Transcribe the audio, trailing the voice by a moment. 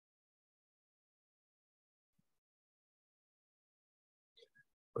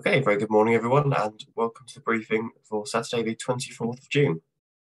Okay, very good morning, everyone, and welcome to the briefing for Saturday, the 24th of June.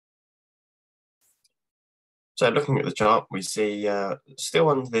 So, looking at the chart, we see still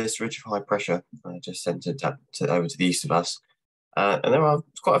under this ridge of high pressure, just centered over to the east of us. And there are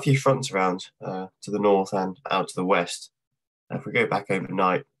quite a few fronts around to the north and out to the west. If we go back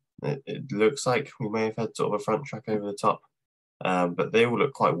overnight, it looks like we may have had sort of a front track over the top, but they all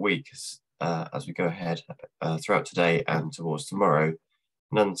look quite weak as we go ahead throughout today and towards tomorrow.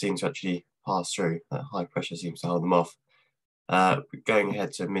 None seem to actually pass through. High pressure seems to hold them off. Going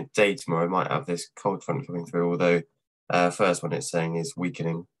ahead to midday tomorrow, might have this cold front coming through, although first one it's saying is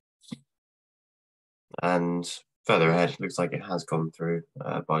weakening. And further ahead, looks like it has gone through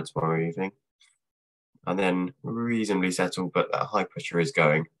by tomorrow evening. And then reasonably settled, but that high pressure is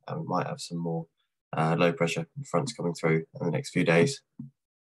going, and we might have some more low pressure fronts coming through in the next few days.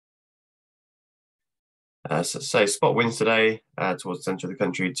 So spot winds today towards the centre of the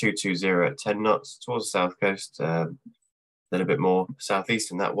country, 220 at 10 knots. Towards the south coast, then a bit more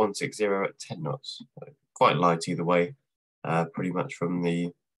southeastern, that 160 at 10 knots. Quite light either way, pretty much from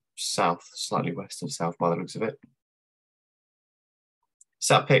the south, slightly west of south by the looks of it.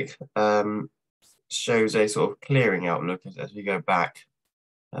 SatPic shows a sort of clearing outlook as we go back.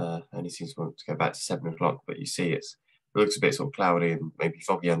 Only seems to want to go back to 7 o'clock, but you see it looks a bit sort of cloudy and maybe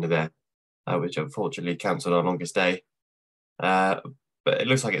foggy under there. Which unfortunately cancelled our longest day. But it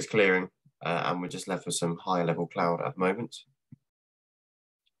looks like it's clearing, and we're just left with some higher level cloud at the moment.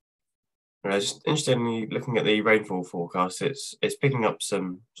 Just interestingly, looking at the rainfall forecast, it's picking up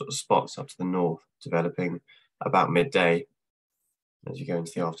some sort of spots up to the north, developing about midday. As you go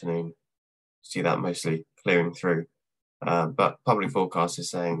into the afternoon, see that mostly clearing through. But public forecast is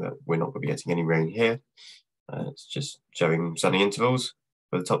saying that we're not going to be getting any rain here. It's just showing sunny intervals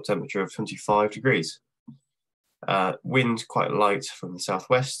with a top temperature of 25 degrees. Wind quite light from the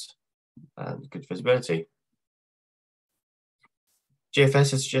southwest and good visibility.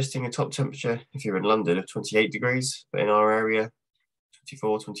 GFS is suggesting a top temperature, if you're in London, of 28 degrees, but in our area,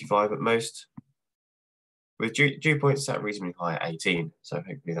 24, 25 at most. With dew points set reasonably high at 18, so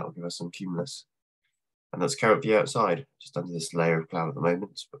hopefully that will give us some cumulus. And that's current view outside, just under this layer of cloud at the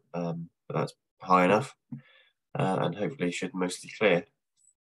moment, but that's high enough, and hopefully should mostly clear.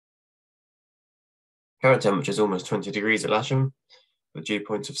 Current temperature is almost 20 degrees at Lasham, with dew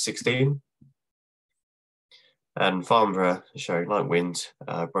points of 16. And Farnborough is showing light winds,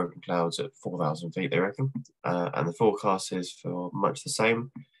 broken clouds at 4,000 feet, they reckon. And the forecast is for much the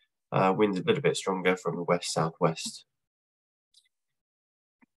same. Winds a little bit stronger from the west-southwest.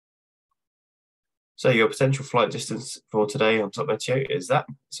 So your potential flight distance for today on Top Meteo is that.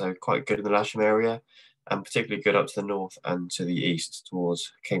 So quite good in the Lasham area, and particularly good up to the north and to the east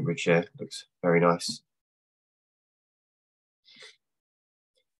towards Cambridgeshire. Looks very nice.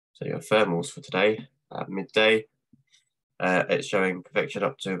 So your thermals for today at midday, it's showing convection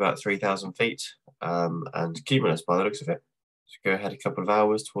up to about 3,000 feet and cumulus by the looks of it. So go ahead a couple of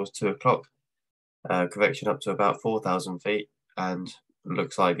hours towards 2 o'clock, convection up to about 4,000 feet, and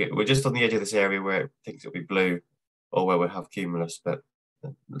looks like we're just on the edge of this area where it thinks it'll be blue or where we'll have cumulus, but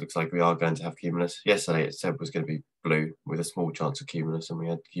it looks like we are going to have cumulus. Yesterday it said it was going to be blue with a small chance of cumulus, and we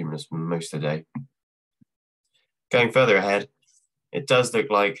had cumulus most of the day. Going further ahead, it does look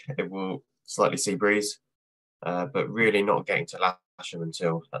like it will slightly sea breeze, but really not getting to Lasham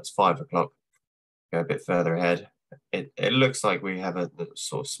until that's 5 o'clock. Go a bit further ahead. It looks like we have a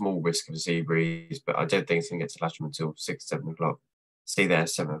sort of small risk of a sea breeze, but I don't think it's going to get to Lasham until 6, 7 o'clock. See there,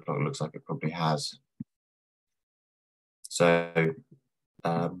 7 o'clock looks like it probably has. So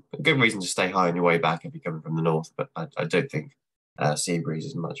a good reason to stay high on your way back if you're coming from the north, but I don't think sea breeze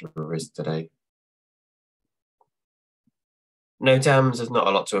is much of a risk today. No TAMS, there's not a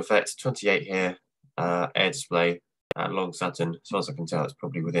lot to affect. 28 here, air display at Long Sutton. As far as I can tell, it's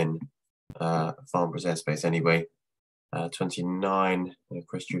probably within Farnborough's airspace anyway. 29,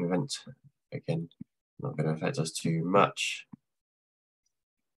 equestrian event. Again, not going to affect us too much.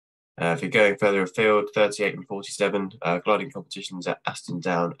 If you're going further afield, 38 and 47, gliding competitions at Aston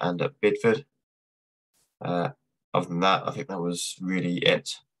Down and at Bidford. Other than that, I think that was really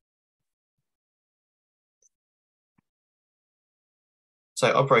it.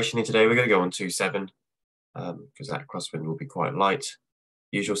 So operationally today, we're going to go on 2-7 because that crosswind will be quite light.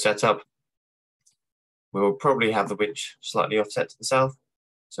 Usual setup. We'll probably have the winch slightly offset to the south.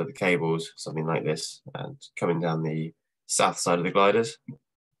 So the cables, something like this, and coming down the south side of the gliders.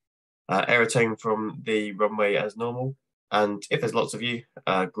 Aerotone from the runway as normal. And if there's lots of you,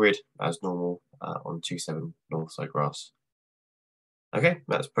 grid as normal on 2-7 Northside Grass. Okay,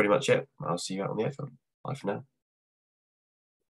 that's pretty much it. I'll see you out on the airfield. Bye for now.